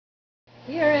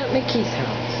We are at Mickey's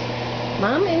house.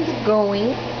 Mom is going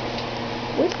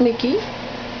with Mickey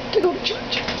to go to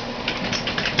church.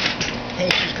 Hey,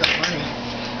 she's got money.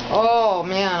 Oh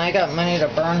man, I got money to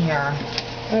burn here.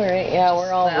 Alright, yeah,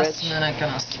 we're all Last rich. minute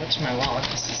gonna switch my wallet.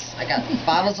 I got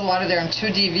bottles of water there and 2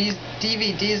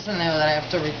 DVDs in there that I have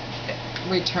to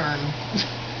return.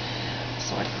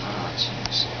 So I can't change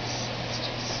this. It's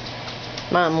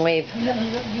just... Mom, wave. You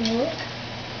haven't you work?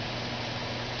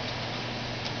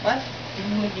 What? Do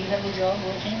you have a job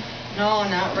working? No,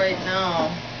 not right now.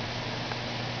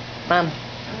 Mom.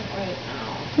 Not right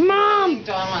now. I Mom! think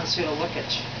Dawn wants you to look at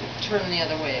you. Turn the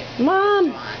other way.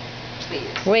 Mom! Dawn,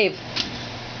 please. Wave.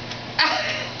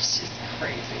 She's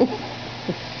crazy.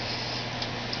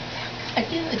 I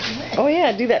did it. Oh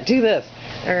yeah, do that. Do this.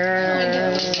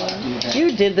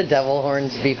 You did the devil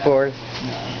horns before.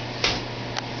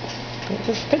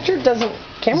 This picture doesn't,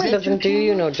 camera doesn't do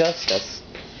you no justice.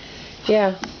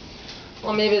 Yeah.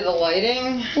 Well, maybe the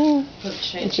lighting Mm. could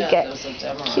change You that. get There's a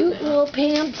dimmer on cute there. little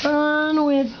pants on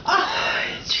with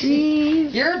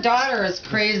trees. Your daughter is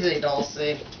crazy,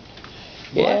 Dulcie.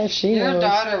 Yeah, she Your knows.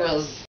 daughter was